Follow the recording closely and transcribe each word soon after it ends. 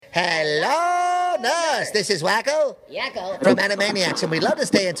Hello, nurse. This is Wacko. Yakko. From Animaniacs, and we'd love to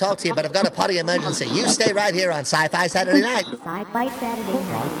stay and talk to you, but I've got a potty emergency. You stay right here on Sci-Fi Saturday Night. Sci-Fi Saturday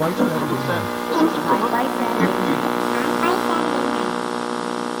Night. Sci-Fi Saturday Night.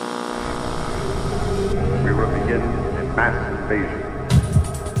 We will begin a mass invasion.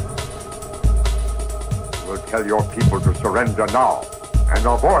 We'll tell your people to surrender now and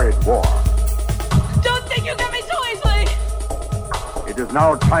avoid war. Don't think you get me so easily! It is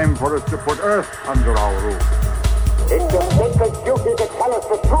now time for us to put Earth under our rule. It's your sacred duty to tell us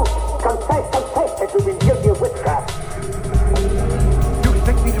the truth. Confess that you've been guilty of witchcraft. You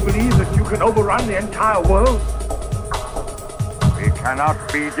expect me to believe that you can overrun the entire world? We cannot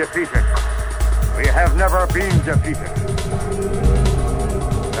be defeated. We have never been defeated.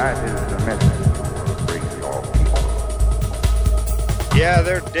 That is the message to bring your people. Yeah,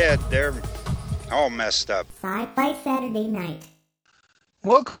 they're dead. They're all messed up. Sci-Fi Saturday Night.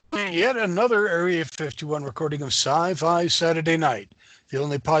 Welcome to yet another Area 51 recording of Sci-Fi Saturday Night, the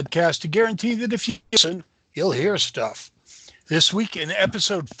only podcast to guarantee that if you listen, you'll hear stuff. This week in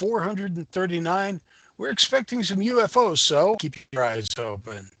episode 439, we're expecting some UFOs, so keep your eyes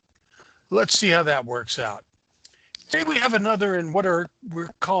open. Let's see how that works out. Today we have another in what we're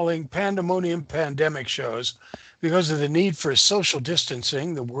calling pandemonium pandemic shows. Because of the need for social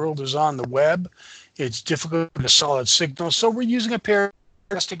distancing, the world is on the web. It's difficult to get a solid signal, so we're using a pair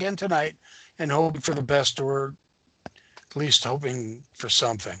again tonight and hoping for the best, or at least hoping for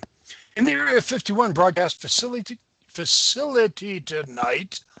something. In the Area 51 broadcast facility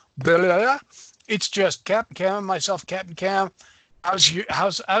tonight, it's just Captain Cam, myself, Captain Cam. How's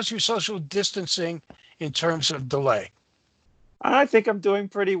your social distancing in terms of delay? I think I'm doing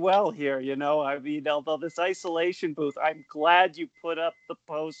pretty well here, you know. I mean, although this isolation booth, I'm glad you put up the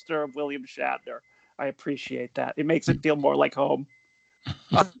poster of William Shatner. I appreciate that. It makes it feel more like home.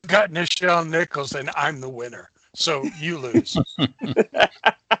 I've got Nichelle Nichols, and I'm the winner, so you lose. We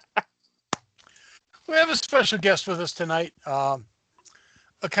have a special guest with us tonight. A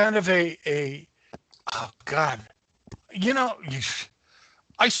kind of oh God, you know,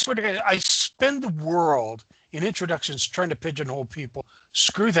 I swear to God, I spend the world in introductions trying to pigeonhole people.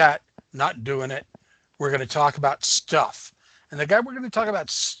 Screw that, not doing it. We're going to talk about stuff, and the guy we're going to talk about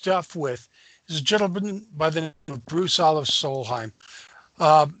stuff with is a gentleman by the name of Bruce Olive Solheim.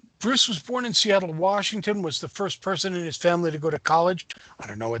 Bruce was born in Seattle, Washington, was the first person in his family to go to college. I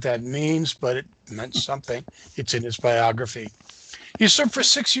don't know what that means, but it meant something. It's in his biography. He served for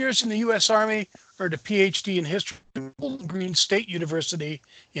 6 years in the U.S. Army, earned a Ph.D. in history at Bowling Green State University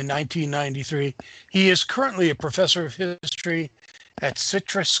in 1993. He is currently a professor of history at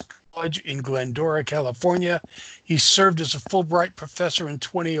Citrus College in Glendora, California. He served as a Fulbright professor in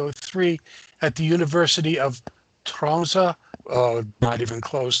 2003 at the University of Tromsø, not even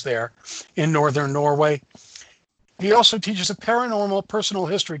close there, in northern Norway. He also teaches a paranormal personal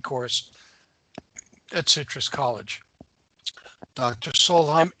history course at Citrus College. Dr.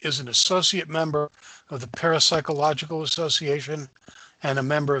 Solheim is an associate member of the Parapsychological Association and a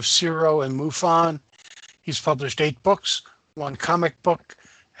member of CERO and MUFON. He's published 8 books, 1 comic book,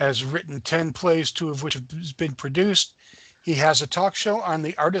 has written 10 plays, 2 of which have been produced. He has a talk show on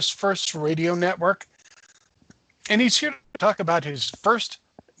the Artists First radio network. And he's here to talk about his first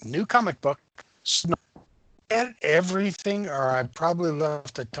new comic book, Snark. And everything, or I probably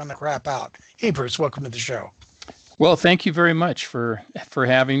left a ton of crap out. Hey, Bruce, welcome to the show. Well, thank you very much for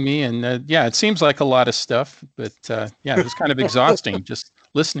having me. And yeah, it seems like a lot of stuff, but yeah, it was kind of exhausting just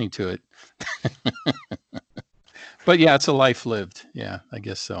listening to it. But yeah, it's a life lived. Yeah, I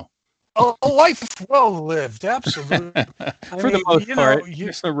guess so. A life well lived, absolutely. For the most part,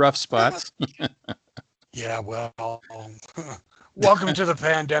 there's some rough spots. Yeah, well, welcome to the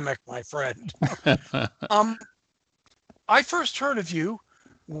pandemic, my friend. I first heard of you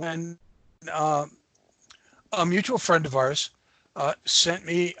when a mutual friend of ours sent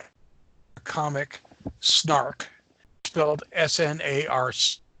me a comic, Snark, spelled S-N-A-R.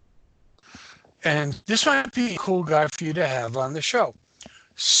 And this might be a cool guy for you to have on the show.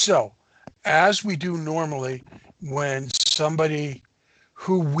 So, as we do normally, when somebody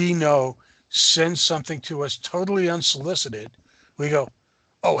who we know sends something to us totally unsolicited, we go,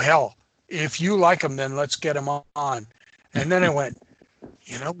 oh, hell, if you like them, then let's get them on. And then I went,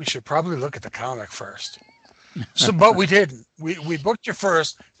 you know, we should probably look at the comic first. So, but we didn't. We booked you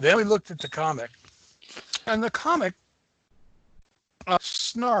first, then we looked at the comic. And the comic,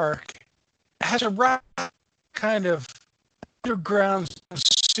 Snark, has a rock kind of underground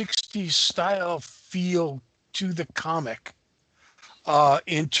 60s style feel to the comic.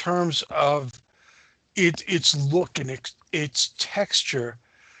 In terms of its look and its texture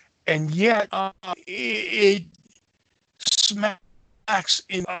and yet it smacks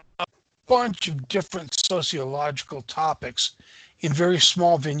in a bunch of different sociological topics in very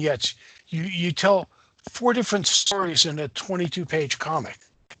small vignettes. You tell 4 different stories in a 22-page comic.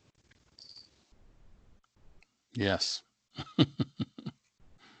 Yes.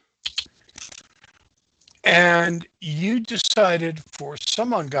 And you decided, for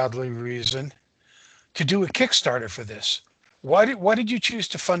some ungodly reason, to do a Kickstarter for this. Why did you choose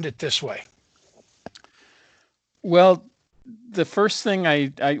to fund it this way? Well, the first thing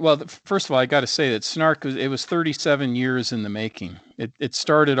first of all, I got to say that Snark was 37 years in the making. It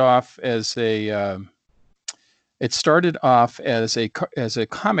started off as a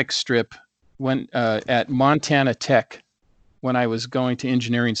comic strip when at Montana Tech, when I was going to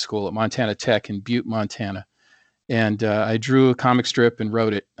engineering school at Montana Tech in Butte, Montana, and I drew a comic strip and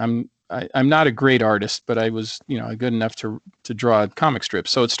wrote it. I'm not a great artist, but I was, good enough to draw a comic strip.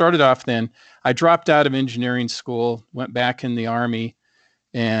 So it started off then. I dropped out of engineering school, went back in the Army,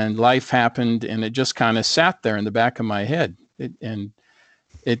 and life happened, and it just kind of sat there in the back of my head.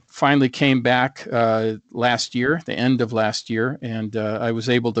 It finally came back last year, the end of last year, and I was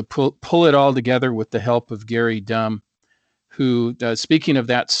able to pull it all together with the help of Gary Dumm, who, speaking of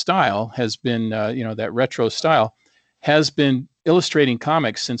that style, has been, that retro style, has been illustrating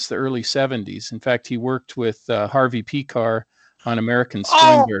comics since the early 70s. In fact, he worked with Harvey Pekar on American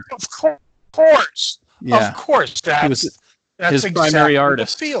Splendor. Oh, of course. Yeah. Of course. That's his exactly primary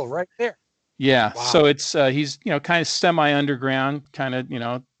artist. The feel right there. Yeah. Wow. So it's he's kind of semi-underground, kind of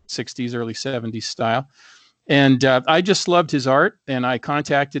 60s, early 70s style. And I just loved his art, and I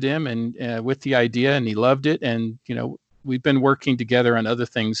contacted him and with the idea, and he loved it. And we've been working together on other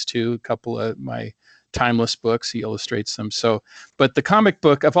things too. A couple of my timeless books, he illustrates them. So, but the comic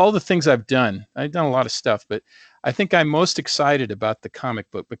book, of all the things I've done a lot of stuff, but I think I'm most excited about the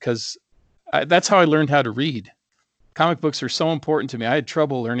comic book because that's how I learned how to read. Comic books are so important to me. I had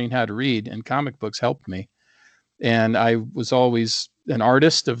trouble learning how to read, and comic books helped me. And I was always an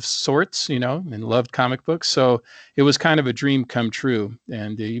artist of sorts, and loved comic books. So it was kind of a dream come true.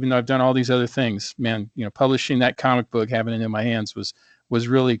 And even though I've done all these other things, man, publishing that comic book, having it in my hands was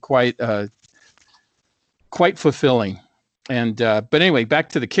really quite fulfilling. And but anyway, back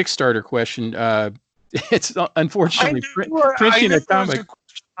to the Kickstarter question. It's unfortunately printing a comic.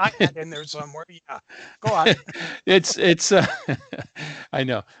 I had in there somewhere. Yeah, go on. it's I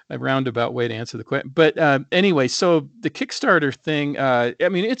know a roundabout way to answer the question, but anyway, so the Kickstarter thing.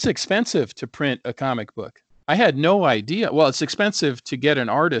 It's expensive to print a comic book. I had no idea. Well, it's expensive to get an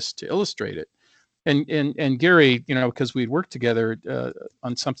artist to illustrate it, and Gary, because we'd worked together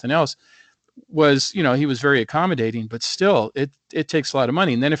on something else, was he was very accommodating, but still it takes a lot of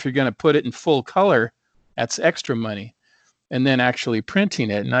money. And then if you're going to put it in full color, that's extra money. And then actually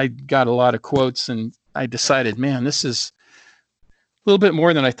printing it. And I got a lot of quotes, and I decided, man, this is a little bit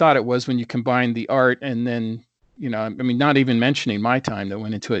more than I thought it was when you combine the art and then, not even mentioning my time that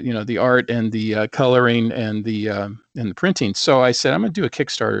went into it, the art and the coloring and the printing. So I said, I'm going to do a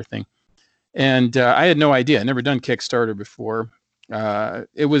Kickstarter thing. And I had no idea. I'd never done Kickstarter before.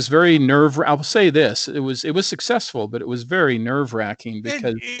 It was very I'll say this, it was successful, but it was very nerve-wracking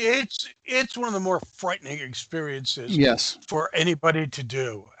because it's one of the more frightening experiences. Yes. For anybody to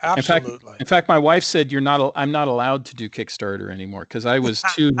do. Absolutely. In fact, my wife said I'm not allowed to do Kickstarter anymore because I was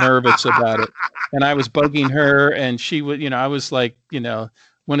too nervous about it, and I was bugging her, and she would, I was like,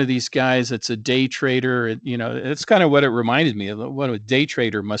 one of these guys that's a day trader. It's kind of what it reminded me of, what a day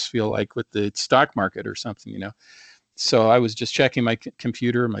trader must feel like with the stock market or something, So I was just checking my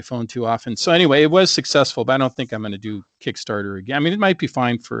computer and my phone too often. So anyway, it was successful, but I don't think I'm going to do Kickstarter again. It might be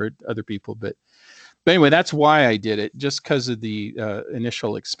fine for other people, but anyway, that's why I did it, just because of the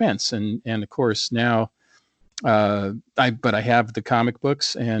initial expense. And of course now, I have the comic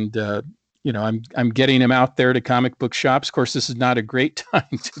books, and I'm getting them out there to comic book shops. Of course, this is not a great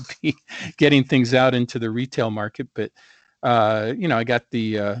time to be getting things out into the retail market, but I got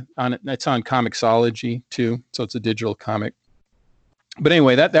it's on Comixology too, so it's a digital comic. But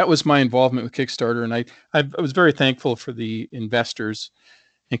anyway, that was my involvement with Kickstarter, and I was very thankful for the investors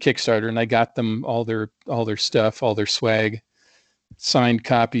in Kickstarter, and I got them all their stuff, all their swag, signed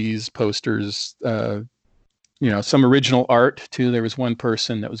copies, posters, some original art too. There was one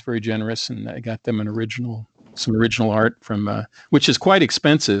person that was very generous, and I got them some original art from which is quite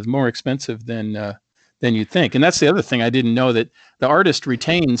expensive, more expensive than you'd think. And that's the other thing. I didn't know that the artist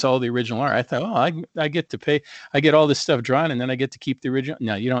retains all the original art. I thought, I get to pay, I get all this stuff drawn, and then I get to keep the original.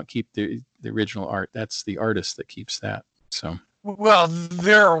 No, you don't keep the original art. That's the artist that keeps that. So Well,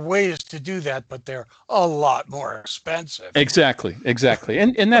 there are ways to do that, but they're a lot more expensive. Exactly.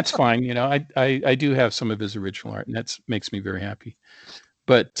 And that's fine. You know, I do have some of his original art, and that makes me very happy.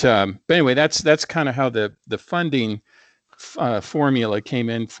 But anyway, that's kind of how the funding formula came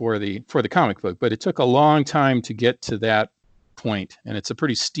in for the comic book. But it took a long time to get to that point, and it's a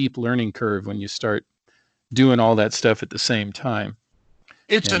pretty steep learning curve when you start doing all that stuff at the same time.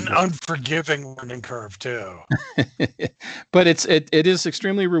 It's an unforgiving learning curve too. But it is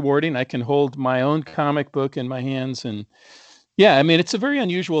extremely rewarding. I can hold my own comic book in my hands, and yeah, I mean, it's a very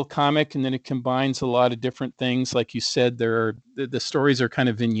unusual comic, and then it combines a lot of different things. Like you said, the stories are kind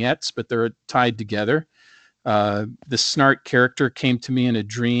of vignettes, but they're tied together. The Snark character came to me in a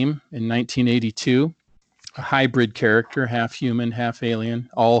dream in 1982, a hybrid character, half human, half alien,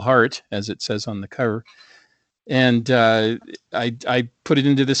 all heart, as it says on the cover. And I put it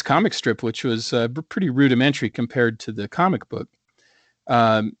into this comic strip, which was pretty rudimentary compared to the comic book.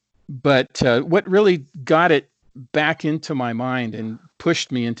 But what really got it back into my mind and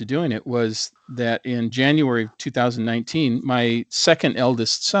pushed me into doing it was that in January of 2019, my second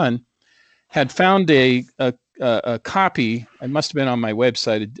eldest son had found a copy. It must have been on my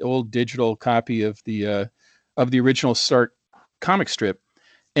website, an old digital copy of the original Snark comic strip.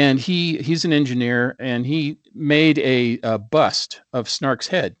 And he's an engineer, and he made a bust of Snark's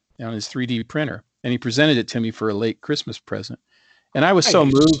head on his 3D printer, and he presented it to me for a late Christmas present. And I was so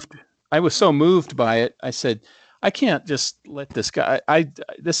moved. I was so moved by it. I said, I can't just let this guy.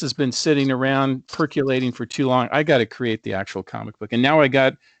 This has been sitting around percolating for too long. I got to create the actual comic book. And now I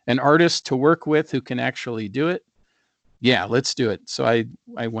got an artist to work with who can actually do it. Yeah, let's do it. So I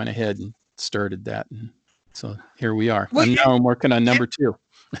went ahead and started that. And so here we are. Well, and now I'm working on number 2.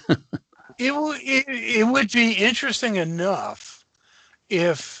 It would be interesting enough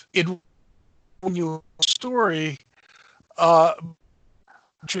if it, when you story,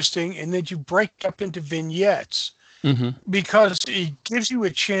 interesting, and then you break up into vignettes, because it gives you a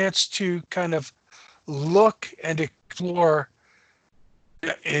chance to kind of look and explore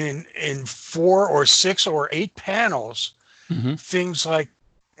in 4 or 6 or 8 panels things like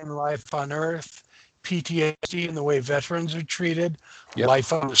in life on Earth, PTSD and the way veterans are treated,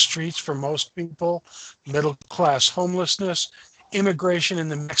 life on the streets for most people, middle-class homelessness, immigration in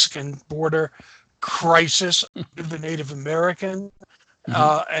the Mexican border, crisis of the Native American,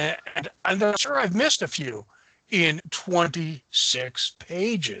 and I'm sure I've missed a few in 26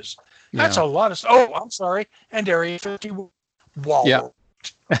 pages. That's a lot of. Oh, I'm sorry, and Area 51. Wow. Yeah.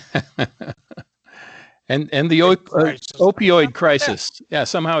 and the opioid crisis. Yeah,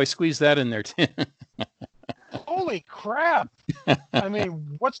 somehow I squeezed that in there too. Holy crap! I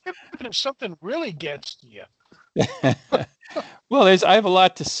mean, what's happening if something really gets to you? Well, I have a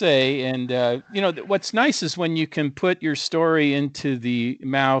lot to say, and what's nice is when you can put your story into the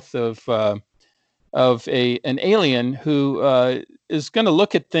mouth of an alien who is going to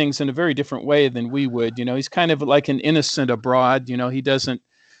look at things in a very different way than we would. You know, he's kind of like an innocent abroad. You know, he doesn't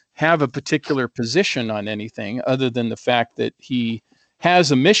have a particular position on anything other than the fact that he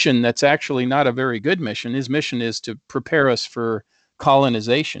has a mission that's actually not a very good mission. His mission is to prepare us for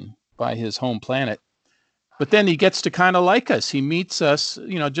colonization by his home planet. But then he gets to kind of like us. He meets us,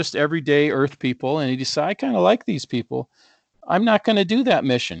 just everyday Earth people, and he decides, I kind of like these people. I'm not going to do that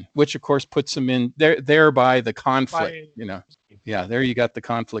mission, which of course puts him in thereby the conflict, Yeah, there you got the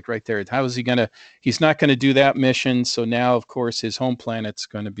conflict right there. How is he going to, he's not going to do that mission. So now, of course, his home planet's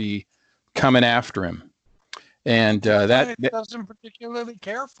going to be coming after him. And that doesn't particularly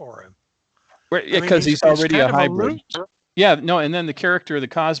care for him. Because he's already a hybrid. And then the character of the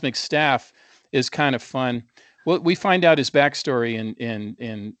Cosmic Staff is kind of fun. Well, we find out his backstory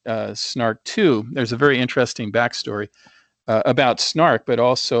in Snark 2. There's a very interesting backstory about Snark, but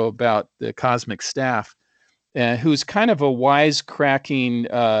also about the Cosmic Staff, who's kind of a wisecracking,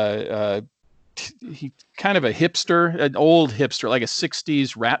 he kind of a hipster, an old hipster, like a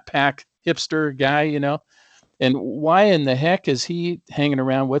 60s Rat Pack hipster guy, And why in the heck is he hanging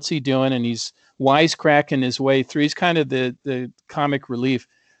around? What's he doing? And he's wisecracking his way through. He's kind of the comic relief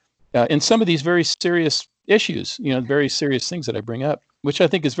in some of these very serious issues, very serious things that I bring up, which I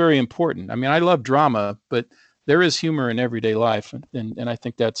think is very important. I mean, I love drama, but there is humor in everyday life, and I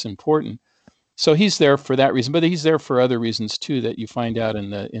think that's important. So he's there for that reason, but he's there for other reasons too that you find out in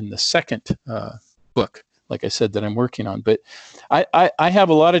the second book, like I said, that I'm working on. But I have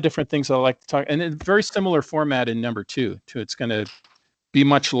a lot of different things I like to talk, and a very similar format in number 2 too. It's going to be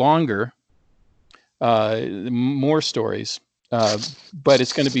much longer, more stories, but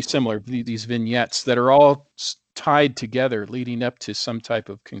it's going to be similar. These vignettes that are all tied together, leading up to some type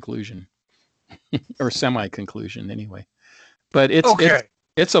of conclusion or semi-conclusion, anyway. But Okay.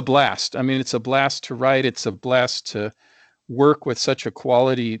 it's a blast. I mean, it's a blast to write. It's a blast to work with such a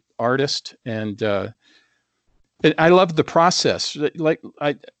quality artist, and I love the process. Like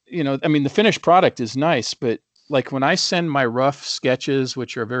I mean, the finished product is nice, but like when I send my rough sketches,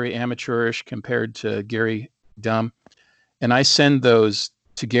 which are very amateurish compared to Gary Dumb, and I send those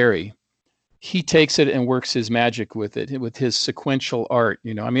to Gary, he takes it and works his magic with it, with his sequential art.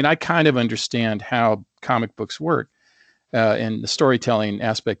 I mean, I kind of understand how comic books work and the storytelling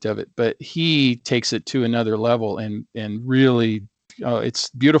aspect of it, but he takes it to another level and really, it's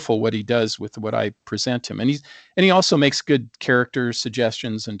beautiful what he does with what I present him. And he also makes good character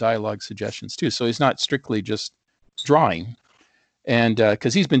suggestions and dialogue suggestions too. So he's not strictly just drawing. And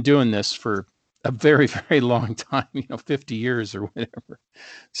because he's been doing this for a very, very long time, 50 years or whatever.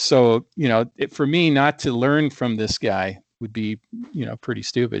 So, for me not to learn from this guy would be, pretty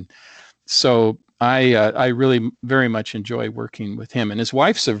stupid. So I really very much enjoy working with him. And his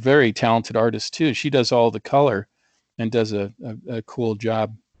wife's a very talented artist too. She does all the color and does a cool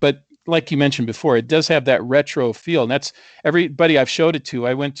job. But like you mentioned before, it does have that retro feel. And that's everybody I've showed it to.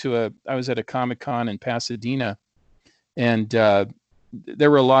 I was at a Comic-Con in Pasadena, and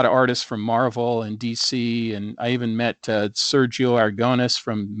there were a lot of artists from Marvel and DC, and I even met Sergio Aragonis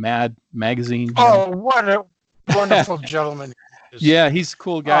from Mad Magazine. Oh, what a wonderful gentleman. Yeah, he's a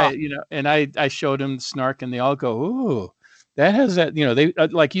cool guy, and I showed him Snark, and they all go, "Ooh, that has that," they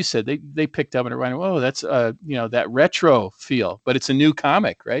like you said, they picked up on it right away. Oh, that's that retro feel, but it's a new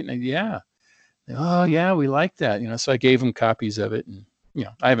comic, right? And yeah. Oh yeah, we like that. So I gave him copies of it, and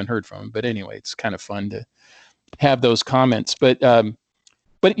I haven't heard from him, but anyway, it's kind of fun to have those comments. But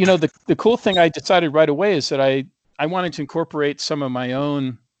the cool thing I decided right away is that I wanted to incorporate some of my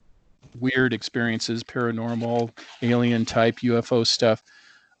own weird experiences, paranormal, alien type, UFO stuff,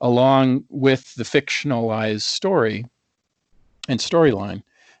 along with the fictionalized story and storyline.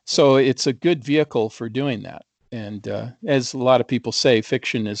 So it's a good vehicle for doing that. And as a lot of people say,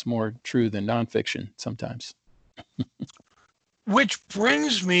 fiction is more true than nonfiction sometimes. Which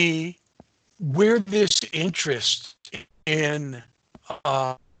brings me where this interest in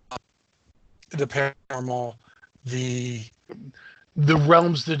the paranormal, the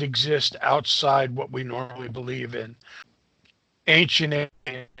realms that exist outside what we normally believe in, ancient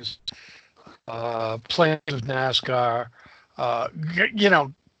aliens, planes of NASCAR,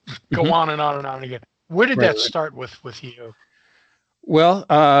 go on and on and on again. Where did that start with you? Well,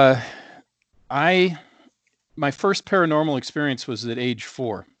 my first paranormal experience was at age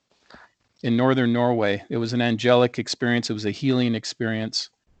 4 in northern Norway. It was an angelic experience. It was a healing experience.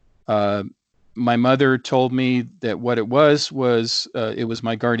 My mother told me that what it was it was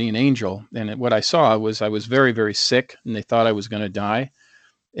my guardian angel. And what I saw was I was very, very sick, and they thought I was going to die.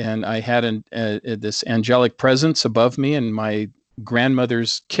 And I had this angelic presence above me in my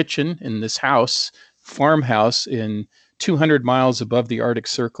grandmother's kitchen in this farmhouse in 200 miles above the Arctic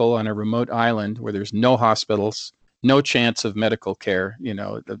Circle on a remote island where there's no hospitals, no chance of medical care. It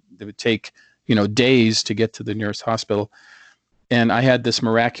would take, days to get to the nearest hospital. And I had this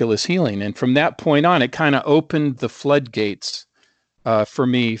miraculous healing. And from that point on, it kind of opened the floodgates for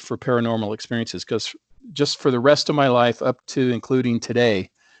me for paranormal experiences, because just for the rest of my life up to including today,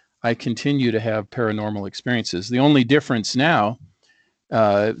 I continue to have paranormal experiences. The only difference now,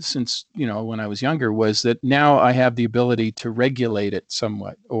 since, when I was younger, was that now I have the ability to regulate it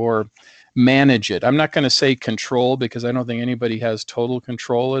somewhat or manage it. I'm not going to say control, because I don't think anybody has total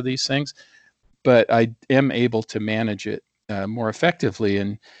control of these things, but I am able to manage it more effectively.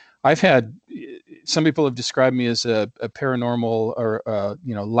 And I've had, some people have described me as a paranormal or,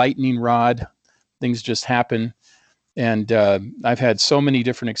 lightning rod. Things just happen. And I've had so many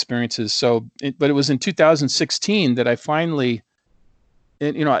different experiences. But it was in 2016 that I finally,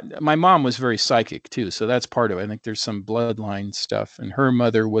 my mom was very psychic too. So that's part of it. I think there's some bloodline stuff, and her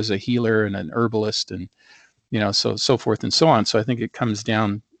mother was a healer and an herbalist, and, so forth and so on. So I think it comes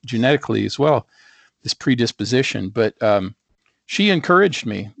down genetically as well, this predisposition. But she encouraged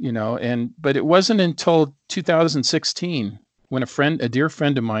me, but it wasn't until 2016 when a dear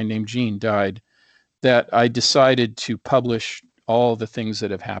friend of mine named Jean died that I decided to publish all the things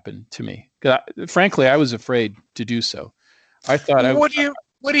that have happened to me. Frankly, I was afraid to do so. I thought, what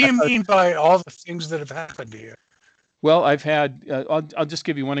do you mean by all the things that have happened to you? Well, I've had, I'll just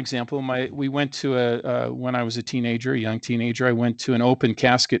give you one example. We went to when I was a young teenager, I went to an open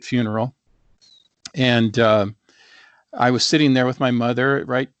casket funeral, and I was sitting there with my mother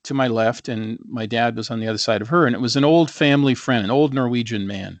right to my left, and my dad was on the other side of her. And it was an old family friend, an old Norwegian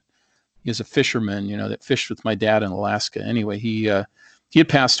man. He was a fisherman, that fished with my dad in Alaska. Anyway, he had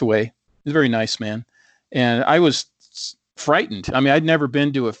passed away. He was a very nice man. And I was frightened. I mean, I'd never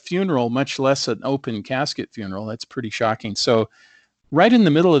been to a funeral, much less an open casket funeral. That's pretty shocking. So right in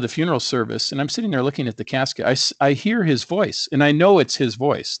the middle of the funeral service, and I'm sitting there looking at the casket, I hear his voice, and I know it's his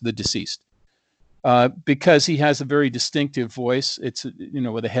voice, the deceased, because he has a very distinctive voice. It's,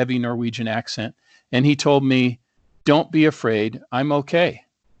 with a heavy Norwegian accent. And he told me, "Don't be afraid. I'm okay.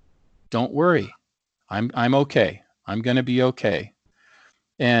 Don't worry. I'm okay. I'm going to be okay."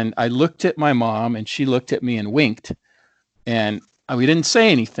 And I looked at my mom, and she looked at me and winked. And we didn't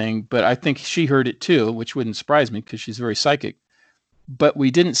say anything, but I think she heard it too, which wouldn't surprise me because she's very psychic. But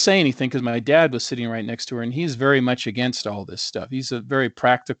we didn't say anything because my dad was sitting right next to her, and he's very much against all this stuff. He's a very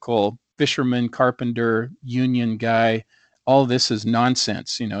practical fisherman, carpenter, union guy. All this is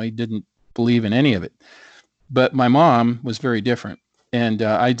nonsense. He didn't believe in any of it. But my mom was very different. And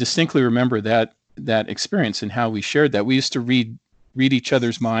I distinctly remember that experience and how we shared that. We used to read each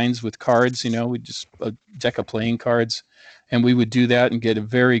other's minds with cards, we just a deck of playing cards, and we would do that and get a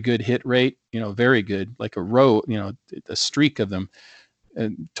very good hit rate, very good, like a row, a streak of them,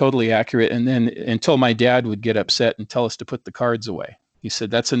 totally accurate. And then until my dad would get upset and tell us to put the cards away. He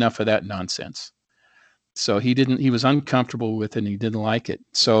said, "That's enough of that nonsense." So he was uncomfortable with it, and he didn't like it.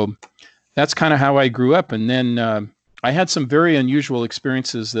 So that's kind of how I grew up. And then I had some very unusual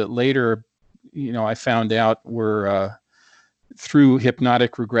experiences that later, I found out were through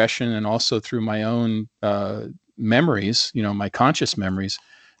hypnotic regression and also through my own memories, my conscious memories.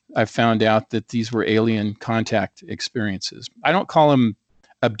 I found out that these were alien contact experiences. I don't call them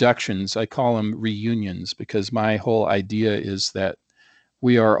abductions. I call them reunions, because my whole idea is that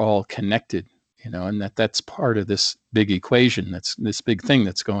we are all connected, and that's part of this big equation. That's this big thing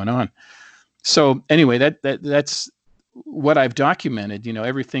that's going on. So anyway, that's what I've documented,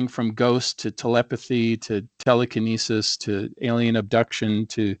 everything from ghost to telepathy to telekinesis to alien abduction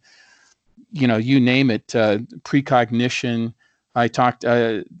to, you name it, precognition. I talked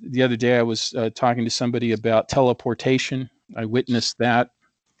the other day, I was talking to somebody about teleportation. I witnessed that,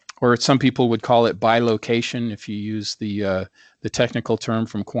 or some people would call it bilocation if you use the technical term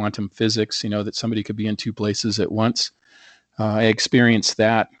from quantum physics, that somebody could be in two places at once. I experienced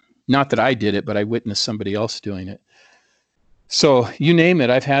that. Not that I did it, but I witnessed somebody else doing it. So you name it,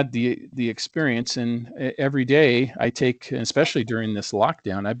 I've had the experience, and every day I take, especially during this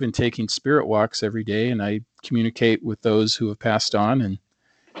lockdown, I've been taking spirit walks every day, and I communicate with those who have passed on.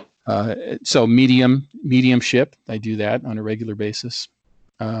 And so mediumship, I do that on a regular basis.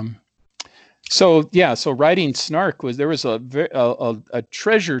 So writing Snark there was a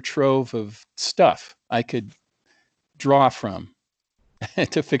treasure trove of stuff I could draw from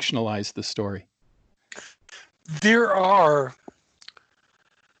to fictionalize the story. There are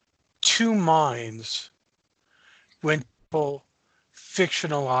two minds when people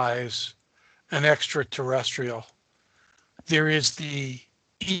fictionalize an extraterrestrial. There is the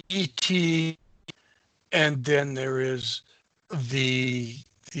ET, and then there is the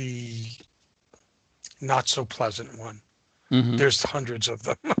not so pleasant one. Mm-hmm. There's hundreds of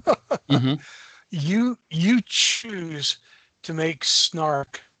them. Mm-hmm. You choose to make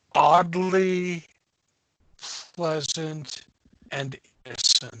Snark oddly pleasant and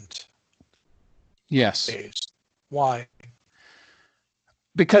innocent. Yes. Why?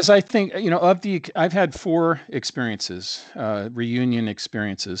 Because I think, I've had 4 experiences, reunion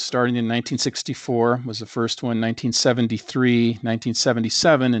experiences. Starting in 1964 was the first one, 1973,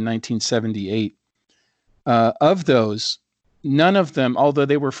 1977, and 1978. Of those, none of them, although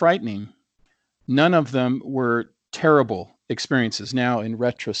they were frightening, none of them were terrible experiences now in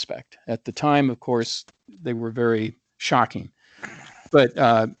retrospect. At the time, of course, they were very shocking. But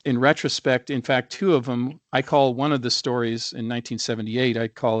in retrospect, in fact, 2 of them, I call one of the stories in 1978, I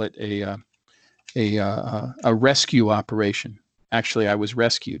call it a rescue operation. Actually, I was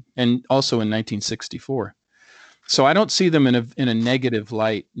rescued, and also in 1964. So I don't see them in a negative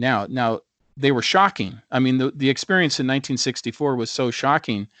light now. Now, they were shocking. I mean, the experience in 1964 was so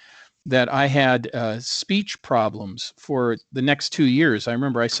shocking that I had speech problems for the next 2 years. I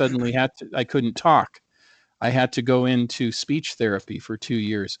remember I couldn't talk. I had to go into speech therapy for 2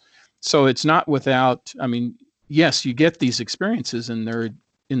 years. So it's not without, yes, you get these experiences, and they're,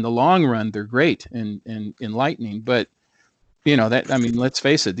 in the long run, they're great and enlightening. But, let's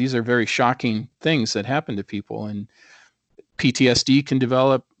face it, these are very shocking things that happen to people. And PTSD can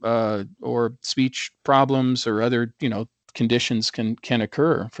develop, or speech problems or other, conditions can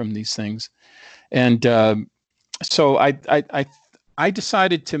occur from these things. And so I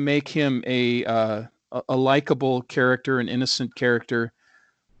decided to make him a likable character, an innocent character,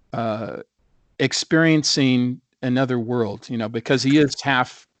 experiencing another world, because he is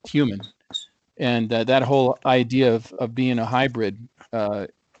half human. And that whole idea of being a hybrid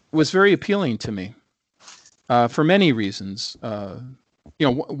was very appealing to me for many reasons.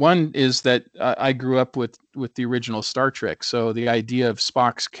 One is that I grew up with the original Star Trek, so the idea of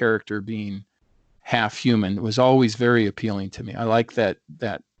Spock's character being half human was always very appealing to me. I like that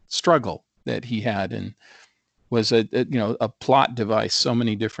struggle that he had, and was a plot device so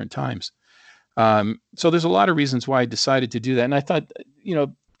many different times. So there's a lot of reasons why I decided to do that, and I thought,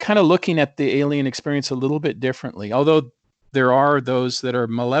 kind of looking at the alien experience a little bit differently, although there are those that are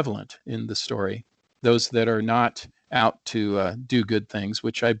malevolent in the story, those that are not out to do good things,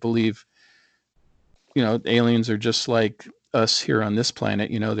 which I believe, aliens are just like us here on this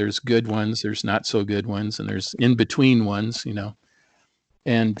planet. There's good ones, there's not so good ones, and there's in between ones,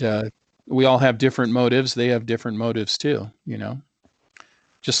 and we all have different motives. They have different motives too,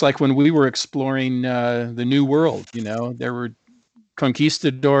 just like when we were exploring the New World, there were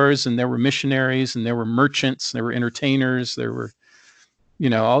conquistadors, and there were missionaries, and there were merchants, and there were entertainers, there were,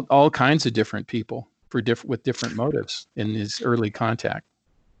 all kinds of different people with different motives in his early contact.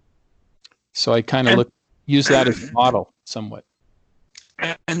 So I kind of use that as a model somewhat.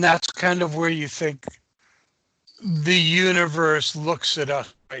 And that's kind of where you think the universe looks at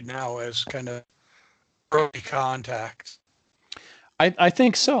us right now, as kind of early contacts. I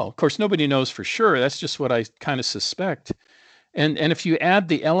think so. Of course, nobody knows for sure. That's just what I kind of suspect. And if you add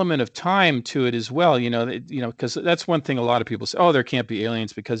the element of time to it as well, because that's one thing a lot of people say, oh, there can't be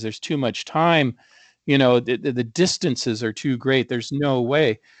aliens because there's too much time. The distances are too great. There's no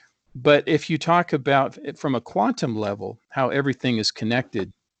way. But if you talk about from a quantum level, how everything is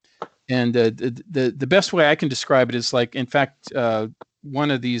connected, and the best way I can describe it is like, in fact,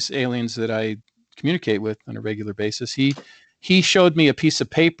 one of these aliens that I communicate with on a regular basis, he showed me a piece of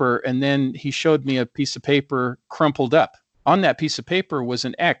paper, and then he showed me a piece of paper crumpled up. On that piece of paper was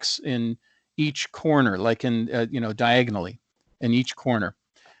an X in each corner, like in diagonally in each corner.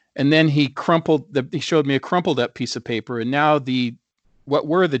 And then he showed me a crumpled up piece of paper, and now what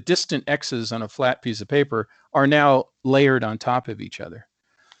were the distant X's on a flat piece of paper are now layered on top of each other.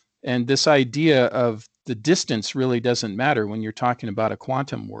 And this idea of the distance really doesn't matter when you're talking about a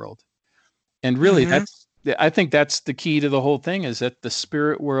quantum world. And really, I think that's the key to the whole thing, is that the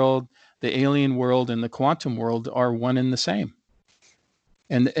spirit world, the alien world, and the quantum world are one and the same.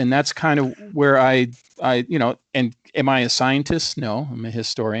 And that's kind of where I and am I a scientist? No, I'm a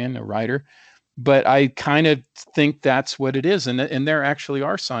historian, a writer, but I kind of think that's what it is. And there actually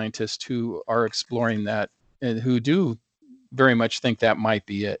are scientists who are exploring that, and who do very much think that might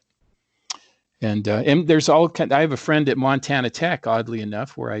be it. And there's I have a friend at Montana Tech, oddly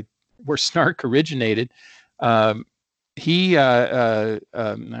enough, where Snark originated. I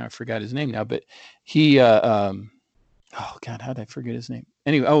forgot his name now, but he, oh God, how did I forget his name?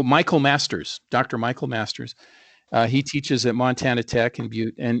 Anyway, Michael Masters, Dr. Michael Masters. He teaches at Montana Tech in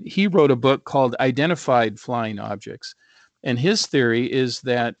Butte, and he wrote a book called Identified Flying Objects. And his theory is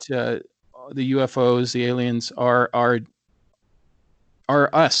that the UFOs, the aliens, are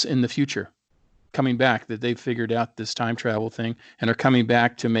us in the future, coming back, that they've figured out this time travel thing and are coming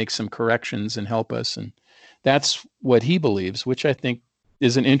back to make some corrections and help us. And that's what he believes, which I think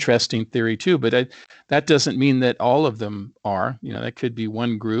is an interesting theory too. But that doesn't mean that all of them are. That could be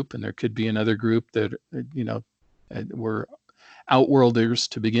one group, and there could be another group that were outworlders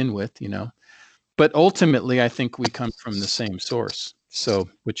to begin with. But ultimately, I think we come from the same source. So,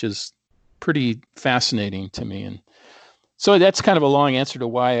 which is pretty fascinating to me. And so that's kind of a long answer to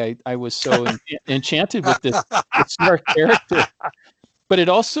why I was so enchanted with this Snark character. But it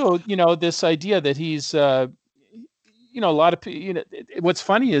also, this idea that he's, a lot of people, what's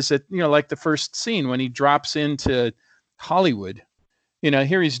funny is that, like the first scene when he drops into Hollywood,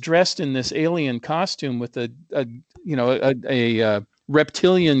 here he's dressed in this alien costume with a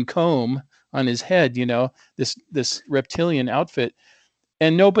reptilian comb on his head, this reptilian outfit.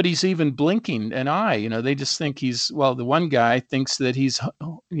 And nobody's even blinking an eye. They just think the one guy thinks that he's,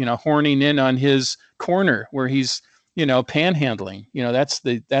 horning in on his corner where he's, panhandling. That's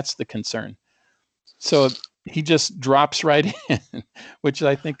the concern. So he just drops right in, which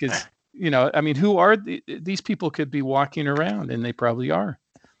I think is, who are these people? Could be walking around, and they probably are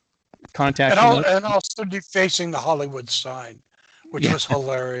contacting. And also defacing the Hollywood sign, which was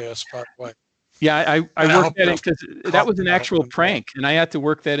hilarious, by the way. Yeah, I worked that in because that was an actual prank, and I had to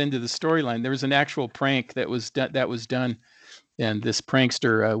work that into the storyline. There was an actual prank that was done, and this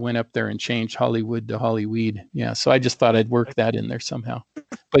prankster went up there and changed Hollywood to Hollyweed. Yeah, so I just thought I'd work that in there somehow,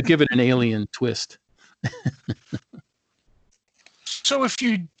 but give it an alien twist. So if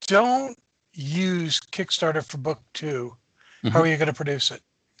you don't use Kickstarter for book 2, how are you going to produce it?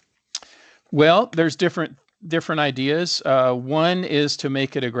 Well, there's different ideas. One is to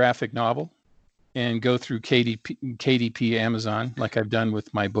make it a graphic novel and go through KDP Amazon, like I've done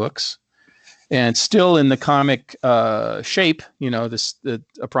with my books, and still in the comic shape, the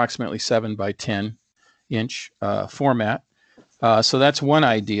approximately 7 by 10 inch format. So that's one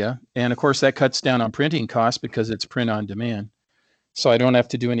idea. And of course, that cuts down on printing costs because it's print on demand. So I don't have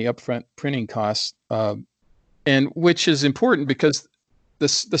to do any upfront printing costs, and which is important because the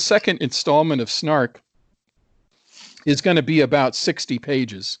second installment of Snark is going to be about 60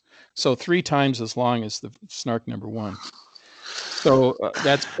 pages. So 3 times as long as the Snark #1. So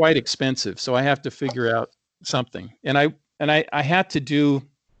that's quite expensive. So I have to figure out something. And I had to do,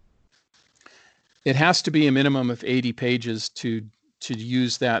 it has to be a minimum of 80 pages to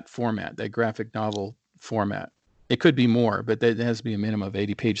use that format, that graphic novel format. It could be more, but it has to be a minimum of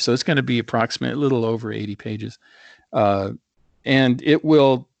 80 pages. So it's going to be approximately a little over 80 pages. And it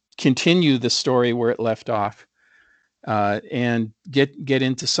will continue the story where it left off, and get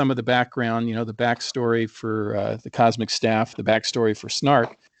into some of the background, the backstory for the Cosmic Staff, the backstory for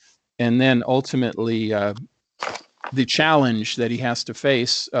Snark, and then ultimately the challenge that he has to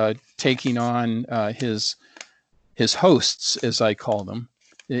face taking on his hosts, as I call them,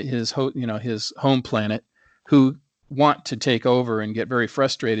 his home planet, who want to take over and get very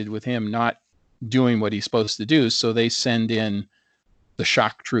frustrated with him not doing what he's supposed to do. So they send in the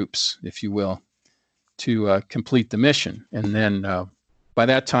shock troops, if you will, to complete the mission. And then by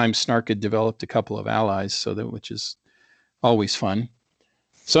that time, Snark had developed a couple of allies, which is always fun.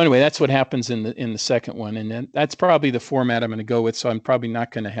 So anyway, that's what happens in the second one, and then that's probably the format I'm going to go with. So I'm probably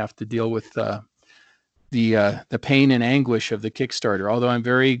not going to have to deal with the pain and anguish of the Kickstarter. Although I'm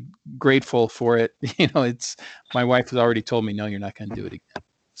very grateful for it. It's, my wife has already told me, no, you're not going to do it again.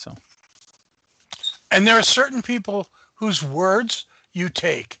 So. And there are certain people whose words you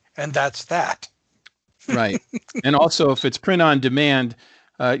take, and that's that. Right. And also, if it's print on demand,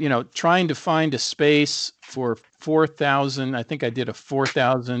 trying to find a space for 4,000, I think I did a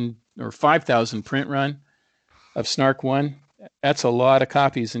 4,000 or 5,000 print run of Snark 1. That's a lot of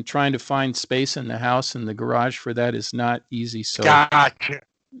copies, and trying to find space in the house and the garage for that is not easy. So, gotcha.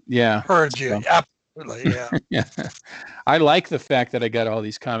 Yeah. Heard you. So. Absolutely. Yeah. Yeah. I like the fact that I got all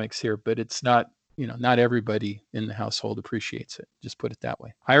these comics here, but it's not, not everybody in the household appreciates it. Just put it that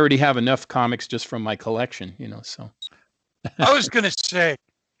way. I already have enough comics just from my collection, so. I was going to say,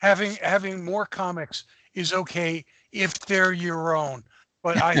 having more comics is okay if they're your own,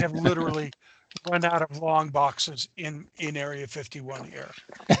 but I have literally run out of long boxes in Area 51 here.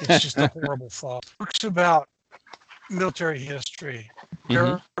 It's just a horrible thought. Books about military history.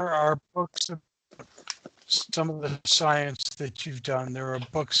 There are books about some of the science that you've done. There are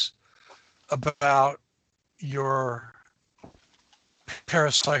books about your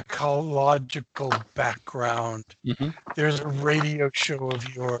parapsychological background. There's a radio show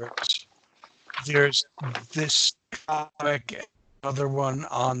of yours. There's this comic, another one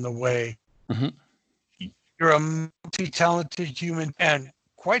on the way. You're a multi-talented human, and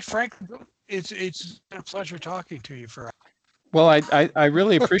quite frankly, it's a pleasure talking to you. Well, I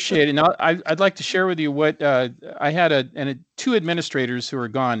really appreciate it. Now, I'd like to share with you what I had two administrators who are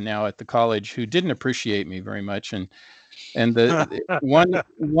gone now at the college who didn't appreciate me very much, and the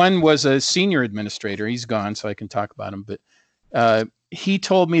one was a senior administrator. He's gone, so I can talk about him. But he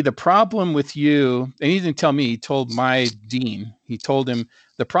told me the problem with you, and he didn't tell me. He told my dean. He told him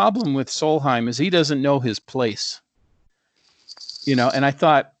the problem with Solheim is he doesn't know his place. And I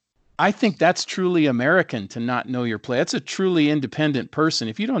thought, I think that's truly American to not know your place. That's a truly independent person.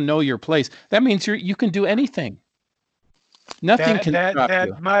 If you don't know your place, that means you can do anything. Nothing can stop you.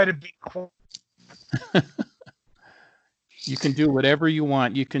 That might have been. You can do whatever you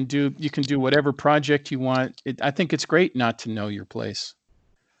want. You can do whatever project you want. I think it's great not to know your place.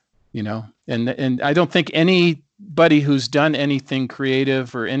 And I don't think anybody who's done anything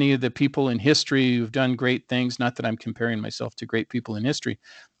creative, or any of the people in history who've done great things, not that I'm comparing myself to great people in history,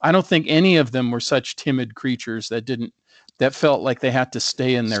 I don't think any of them were such timid creatures that felt like they had to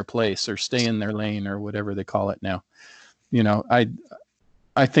stay in their place or stay in their lane or whatever they call it now.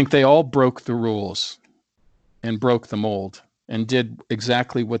 I think they all broke the rules and broke the mold and did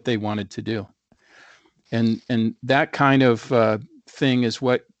exactly what they wanted to do. And that kind of thing is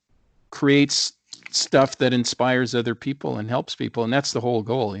what creates stuff that inspires other people and helps people. And that's the whole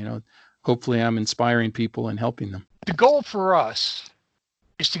goal. Hopefully I'm inspiring people and helping them. The goal for us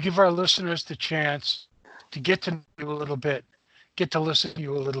is to give our listeners the chance to get to know you a little bit, get to listen to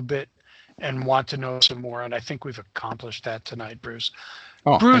you a little bit, and want to know some more. And I think we've accomplished that tonight, Bruce.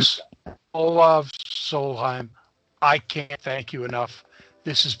 Bruce Olav Solheim, I can't thank you enough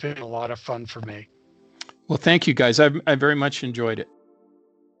This has been a lot of fun for me. Well, thank you guys. I very much enjoyed it.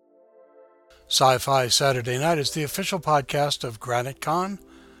 Sci-Fi Saturday Night is the official podcast of Granite Con,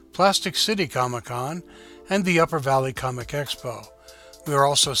 Plastic City Comic Con, and the Upper Valley Comic Expo. We are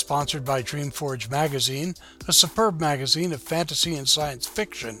also sponsored by Dreamforge Magazine, a superb magazine of fantasy and science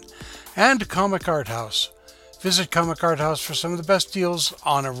fiction, and Comic Art House. Visit Comic Art House for some of the best deals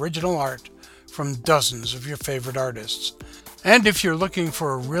on original art from dozens of your favorite artists. And if you're looking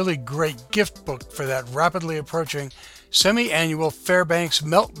for a really great gift book for that rapidly approaching semi-annual Fairbanks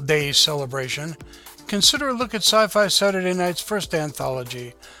Melt Day celebration, consider a look at Sci-Fi Saturday Night's first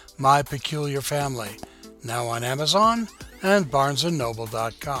anthology, My Peculiar Family, now on Amazon and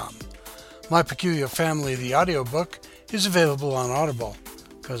BarnesandNoble.com. My Peculiar Family, the audiobook, is available on Audible,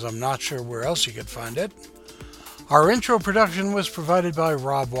 because I'm not sure where else you could find it. Our intro production was provided by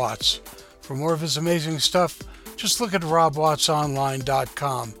Rob Watts. For more of his amazing stuff, just look at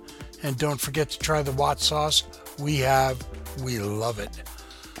robwattsonline.com. And don't forget to try the Watts sauce we love it.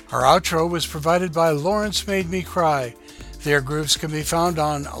 Our outro was provided by Lawrence Made Me Cry. Their grooves can be found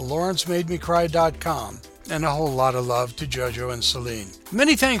on lawrencemademecry.com. And a whole lot of love to Jojo and Celine.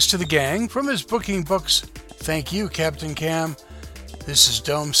 Many thanks to the gang. From his booking books, thank you, Captain Cam. This is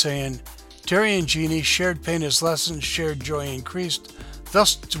Dome saying, Terry and Jeannie, shared pain is lessened, shared joy increased.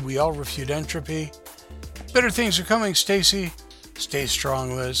 Thus do we all refute entropy. Better things are coming, Stacy. Stay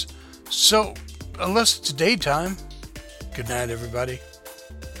strong, Liz. So, unless it's daytime, good night, everybody.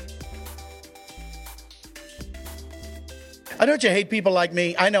 Don't you hate people like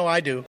me? I know I do.